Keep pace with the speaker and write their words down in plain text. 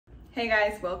Hey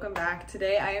guys, welcome back.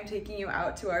 Today I am taking you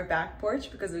out to our back porch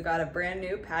because we got a brand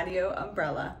new patio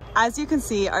umbrella. As you can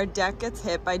see, our deck gets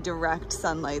hit by direct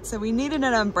sunlight, so we needed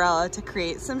an umbrella to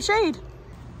create some shade.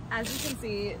 As you can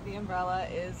see, the umbrella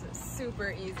is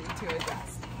super easy to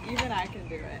adjust. Even I can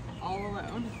do it all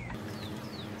alone.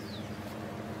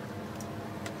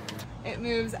 It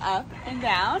moves up and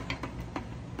down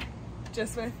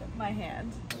just with my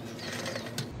hand.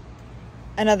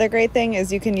 Another great thing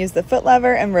is you can use the foot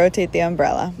lever and rotate the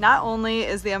umbrella. Not only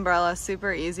is the umbrella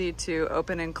super easy to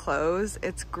open and close,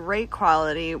 it's great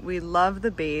quality. We love the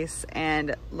base,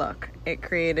 and look, it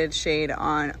created shade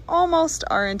on almost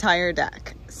our entire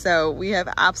deck. So we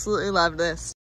have absolutely loved this.